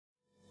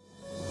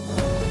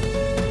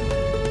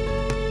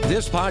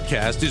This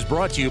podcast is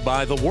brought to you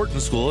by the Wharton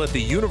School at the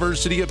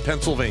University of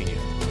Pennsylvania.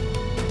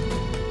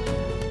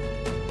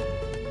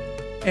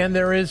 And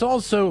there is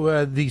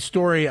also the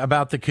story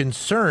about the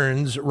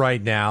concerns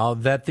right now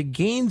that the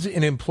gains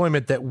in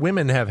employment that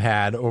women have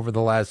had over the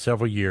last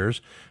several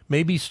years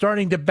may be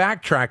starting to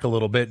backtrack a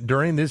little bit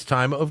during this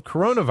time of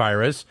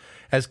coronavirus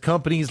as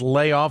companies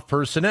lay off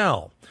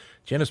personnel.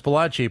 Janice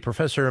Bellacci,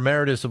 Professor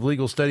Emeritus of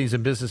Legal Studies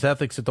and Business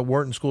Ethics at the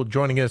Wharton School,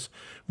 joining us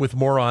with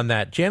more on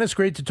that. Janice,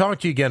 great to talk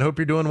to you again. Hope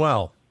you're doing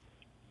well.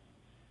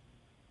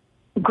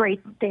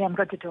 Great, Dan.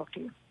 Good to talk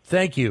to you.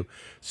 Thank you.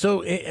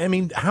 So, I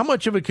mean, how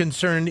much of a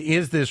concern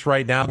is this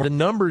right now? The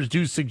numbers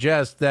do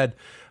suggest that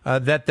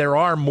that there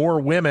are more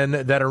women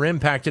that are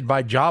impacted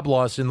by job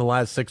loss in the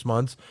last 6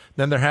 months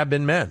than there have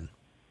been men.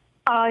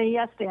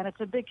 Yes, Dan, it's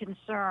a big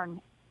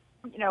concern.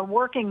 You know,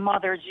 working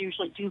mothers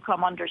usually do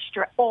come under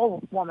stress.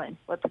 All women,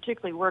 but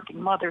particularly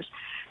working mothers,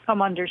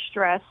 come under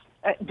stress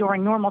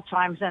during normal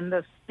times, and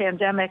the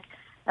pandemic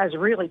has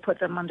really put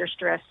them under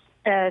stress.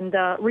 And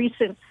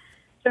recent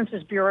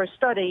Census Bureau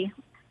study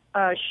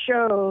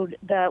showed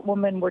that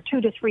women were 2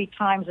 to 3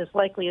 times as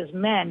likely as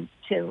men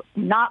to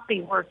not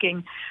be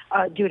working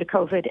due to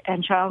COVID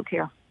and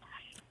childcare.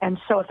 And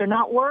so if they're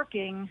not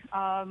working,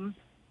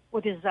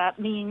 what does that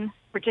mean,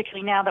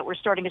 particularly now that we're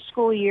starting a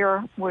school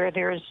year where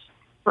there's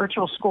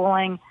virtual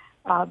schooling?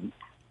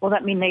 Will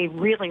that mean they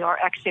really are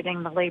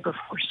exiting the labor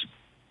force?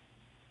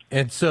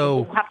 And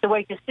so we'll have to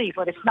wait to see,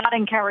 but it's not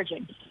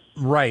encouraging.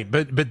 Right.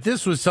 But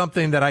this was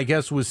something that I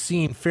guess was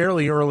seen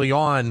fairly early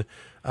on,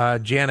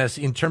 Janice,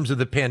 in terms of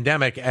the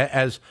pandemic,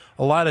 as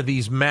a lot of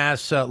these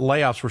mass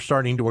layoffs were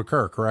starting to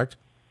occur, correct?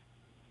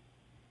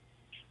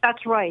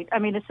 That's right. I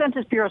mean, the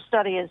Census Bureau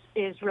study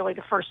is really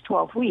the first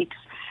 12 weeks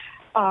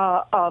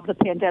of the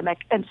pandemic.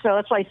 And so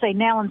that's why I say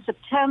now in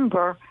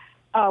September,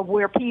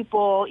 where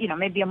people, you know,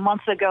 maybe a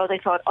month ago, they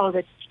thought, oh,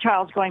 the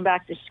child's going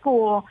back to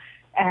school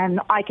and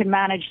I can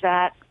manage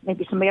that,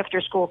 maybe some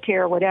after-school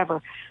care,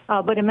 whatever.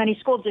 But in many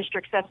school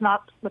districts, that's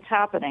not what's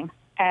happening.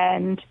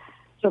 And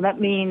so that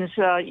means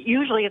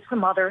usually it's the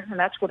mother, and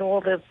that's what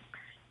all the,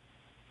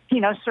 you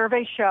know,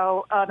 surveys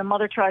show. The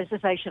mother tries to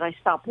say, should I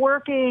stop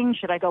working?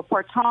 Should I go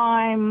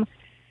part-time?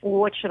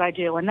 What should I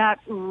do? And that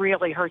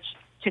really hurts.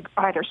 To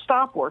either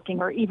stop working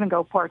or even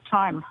go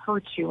part-time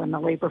hurts you in the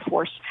labor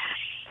force.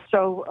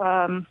 So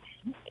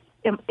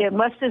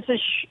unless this is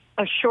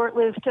a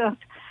short-lived,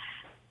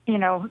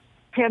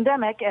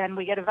 pandemic and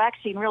we get a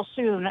vaccine real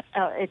soon,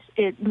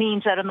 it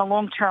means that in the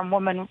long term,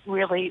 women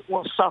really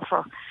will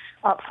suffer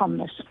from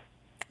this.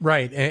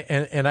 Right,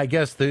 and I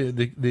guess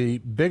the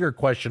bigger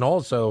question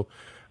also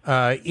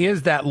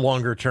is that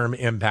longer-term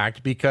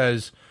impact,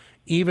 because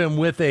even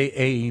with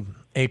a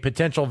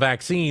potential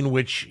vaccine,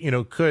 which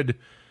could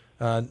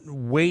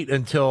wait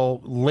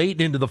until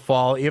late into the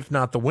fall, if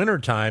not the winter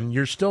time,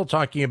 you're still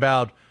talking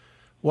about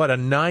a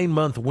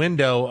 9-month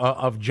window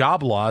of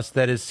job loss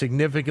that is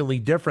significantly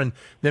different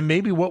than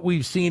maybe what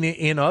we've seen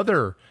in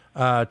other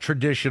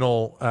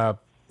traditional,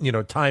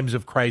 times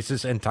of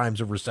crisis and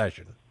times of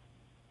recession.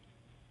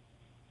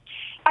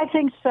 I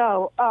think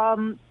so.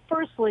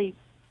 Firstly,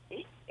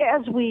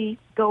 as we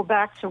go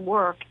back to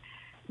work,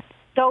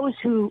 those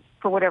who,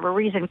 for whatever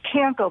reason,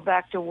 can't go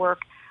back to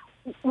work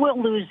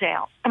will lose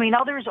out. I mean,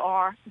 others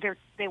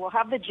they will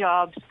have the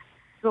jobs,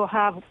 they'll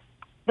have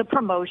the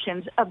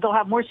promotions, they'll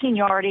have more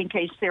seniority in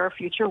case there are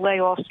future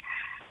layoffs.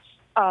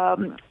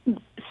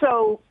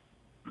 So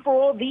for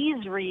all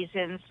these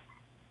reasons,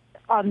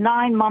 a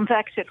 9-month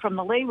exit from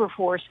the labor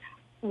force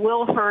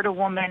will hurt a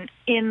woman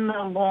in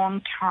the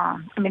long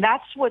term. I mean,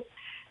 that's what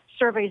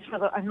surveys,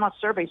 not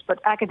surveys, but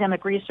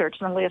academic research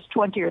in the last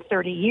 20 or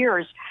 30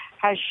 years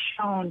has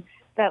shown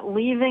that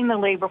leaving the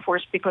labor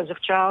force because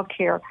of child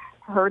care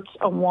hurts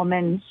a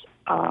woman's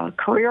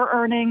career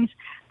earnings,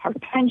 her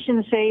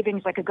pension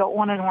savings. I could go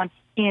on and on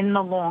in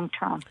the long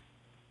term.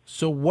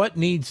 So what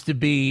needs to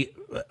be,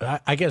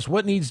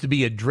 what needs to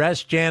be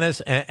addressed,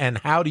 Janice, and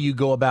how do you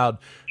go about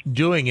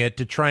doing it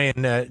to try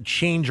and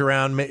change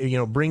around,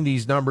 bring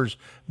these numbers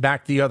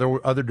back the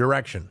other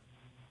direction?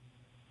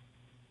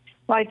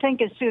 Well, I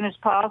think as soon as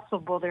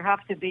possible, there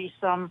have to be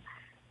some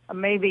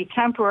maybe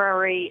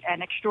temporary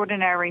and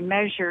extraordinary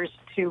measures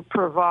to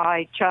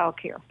provide child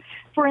care.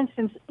 For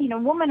instance,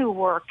 women who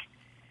work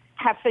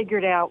have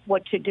figured out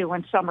what to do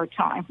in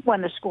summertime when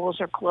the schools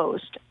are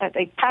closed.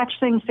 They patch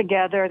things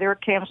together, there are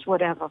camps,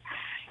 whatever.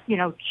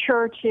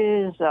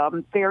 Churches,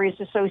 various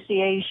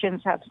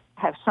associations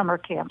have summer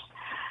camps.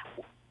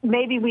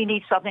 Maybe we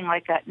need something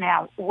like that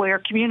now, where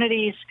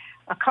communities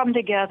come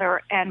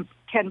together and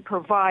can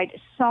provide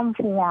some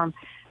form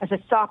as a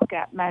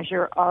stopgap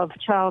measure of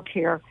child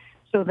care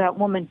so that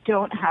women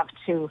don't have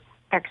to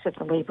exit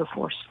the labor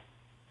force.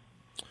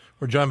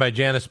 We're joined by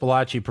Janice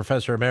Bellacci,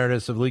 Professor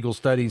Emeritus of Legal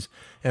Studies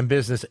and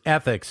Business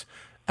Ethics.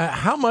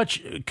 How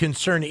much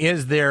concern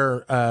is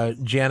there,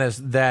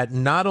 Janice, that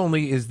not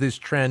only is this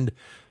trend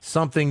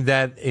something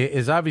that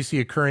is obviously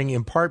occurring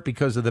in part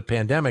because of the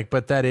pandemic,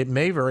 but that it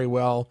may very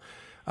well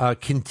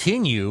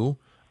continue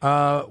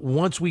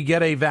once we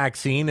get a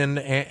vaccine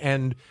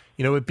and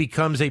it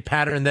becomes a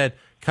pattern that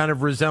kind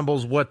of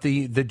resembles what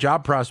the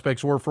job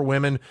prospects were for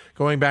women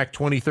going back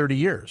 20, 30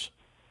 years?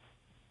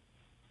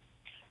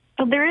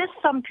 So there is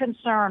some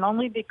concern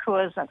only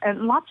because,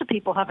 and lots of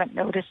people haven't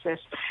noticed this,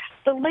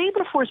 the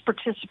labor force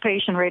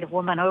participation rate of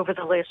women over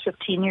the last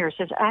 15 years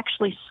has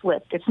actually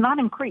slipped. It's not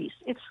increased.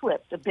 It's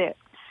slipped a bit.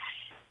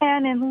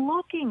 And in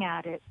looking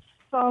at it,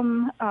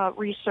 some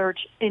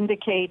research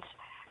indicates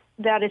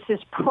that it's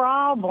this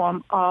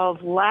problem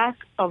of lack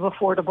of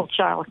affordable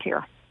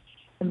childcare.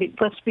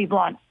 Let's be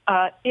blunt.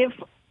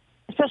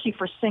 Especially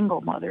for single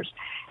mothers,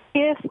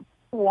 if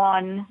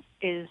one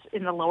is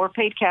in the lower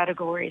paid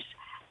categories,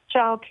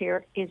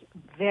 childcare is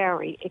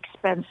very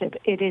expensive.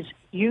 It is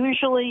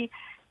usually,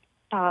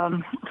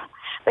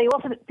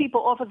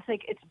 people often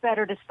think it's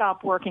better to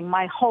stop working.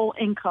 My whole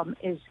income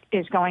is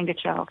going to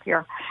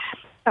childcare.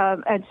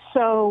 And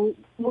so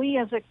we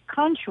as a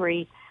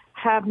country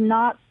have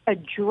not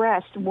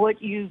addressed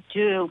what you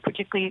do,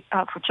 particularly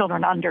for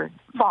children under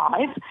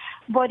 5,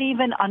 but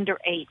even under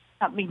 8.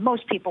 I mean,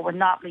 most people would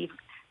not leave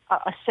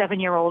a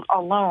 7-year-old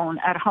alone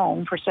at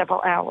home for several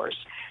hours.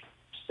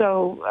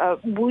 So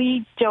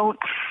we don't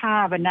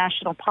have a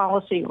national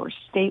policy or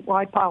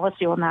statewide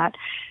policy on that,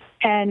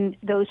 and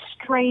those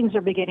strains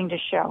are beginning to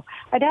show.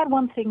 I'd add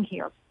one thing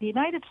here. In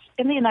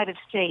the United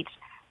States,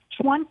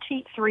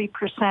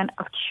 23%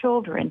 of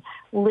children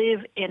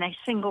live in a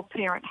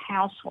single-parent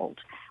household.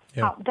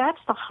 Yeah. That's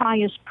the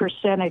highest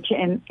percentage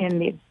in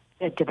the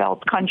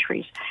developed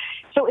countries.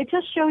 So it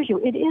just shows you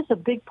it is a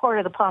big part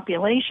of the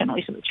population, at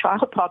least of the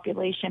child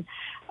population,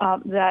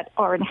 that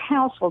are in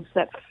households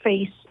that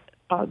face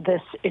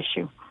this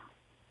issue.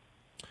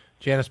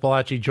 Janice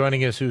Bellacci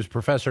joining us, who's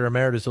Professor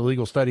Emeritus of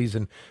Legal Studies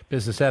and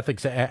Business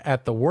Ethics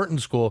at the Wharton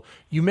School.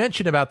 You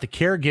mentioned about the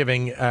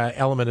caregiving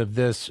element of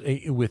this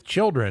with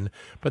children,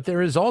 but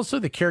there is also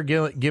the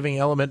caregiving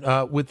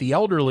element with the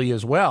elderly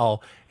as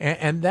well,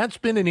 and that's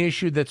been an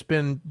issue that's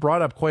been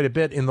brought up quite a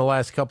bit in the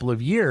last couple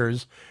of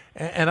years.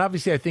 And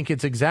obviously, I think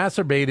it's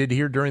exacerbated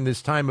here during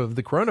this time of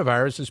the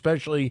coronavirus,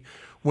 especially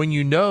when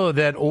you know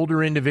that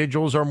older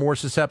individuals are more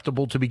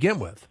susceptible to begin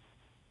with.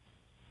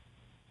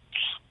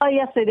 Oh,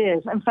 yes, it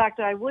is. In fact,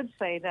 I would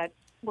say that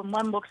when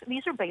one looks,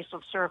 these are based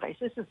on surveys.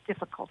 This is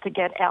difficult to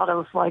get out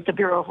of, like, the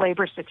Bureau of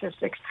Labor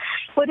Statistics.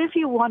 But if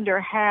you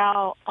wonder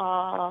how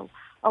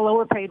a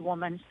lower-paid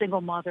woman, single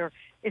mother,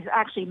 is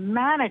actually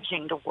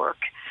managing to work,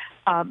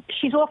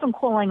 she's often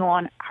calling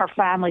on her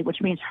family,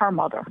 which means her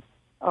mother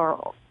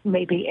or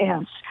maybe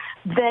aunts.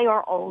 They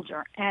are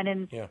older. And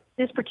in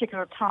this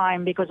particular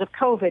time, because of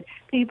COVID,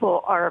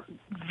 people are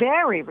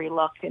very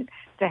reluctant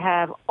to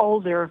have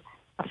older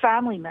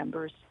family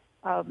members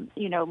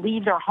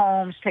leave their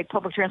homes, take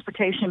public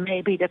transportation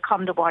maybe to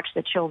come to watch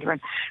the children.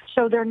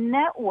 So their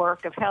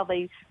network of how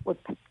they would,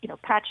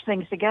 patch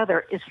things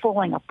together is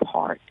falling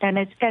apart. And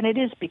it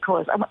is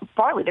because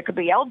partly there could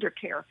be elder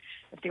care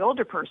if the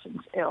older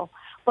person's ill,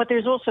 but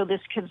there's also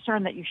this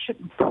concern that you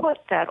shouldn't put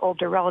that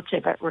older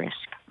relative at risk.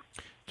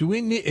 Do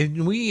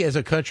we as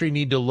a country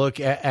need to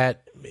look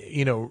at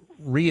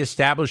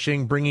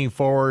reestablishing, bringing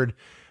forward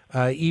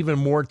even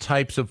more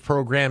types of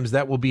programs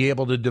that will be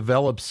able to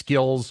develop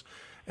skills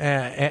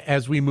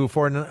as we move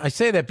forward? And I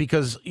say that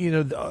because,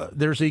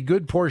 there's a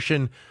good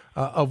portion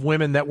of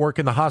women that work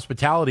in the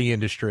hospitality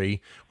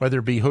industry, whether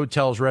it be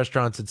hotels,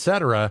 restaurants, et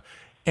cetera.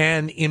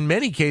 And in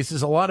many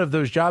cases, a lot of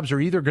those jobs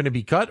are either going to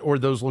be cut or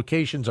those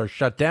locations are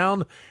shut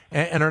down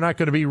and are not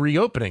going to be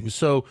reopening.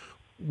 So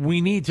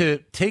we need to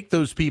take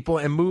those people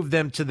and move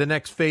them to the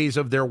next phase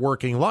of their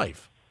working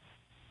life.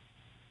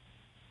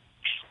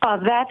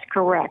 That's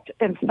correct.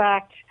 In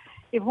fact,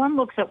 if one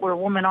looks at where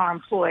women are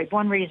employed,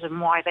 one reason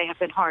why they have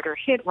been harder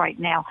hit right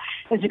now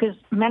is because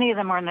many of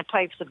them are in the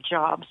types of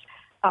jobs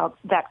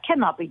that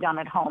cannot be done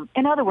at home.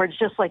 In other words,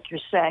 just like you're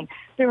saying,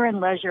 they're in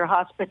leisure,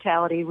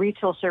 hospitality,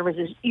 retail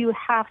services. You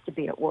have to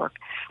be at work.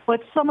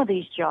 But some of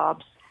these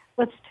jobs,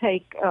 let's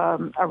take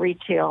a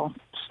retail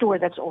store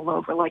that's all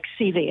over, like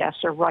CVS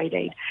or Rite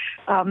Aid.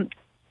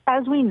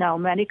 As we know,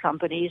 many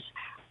companies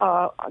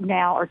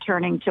now are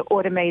turning to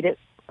automated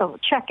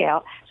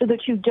checkout so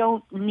that you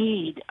don't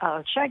need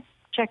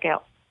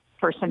checkout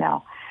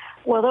personnel.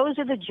 Well, those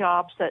are the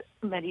jobs that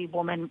many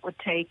women would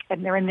take,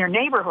 and they're in their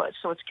neighborhoods,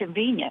 so it's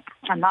convenient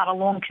and not a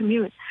long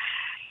commute.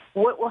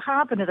 What will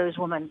happen to those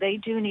women? They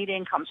do need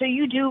income. So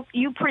you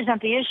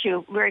present the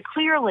issue very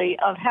clearly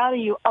of how do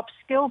you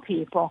upskill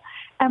people,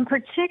 and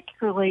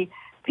particularly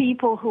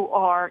people who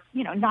are,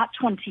 not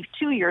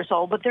 22 years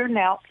old, but they're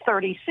now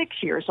 36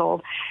 years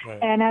old. Right.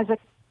 And as a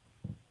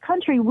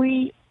country,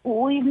 we've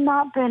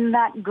not been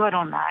that good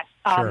on that.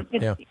 Sure.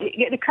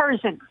 It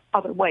occurs in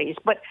other ways,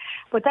 but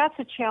that's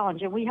a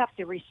challenge, and we have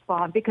to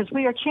respond because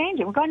we are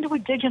changing. We're going to a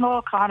digital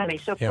economy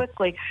so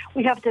quickly.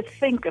 We have to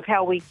think of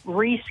how we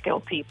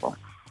reskill people.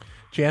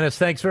 Janice,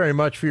 thanks very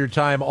much for your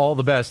time. All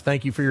the best.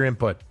 Thank you for your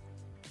input.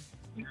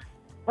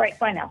 Right.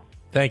 Bye now.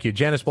 Thank you.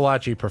 Janice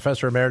Bellacci,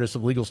 Professor Emeritus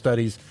of Legal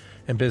Studies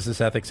and Business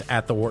Ethics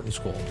at the Wharton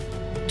School.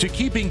 To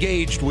keep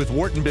engaged with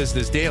Wharton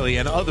Business Daily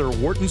and other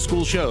Wharton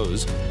School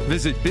shows,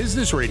 visit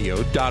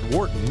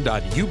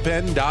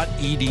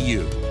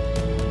businessradio.wharton.upenn.edu.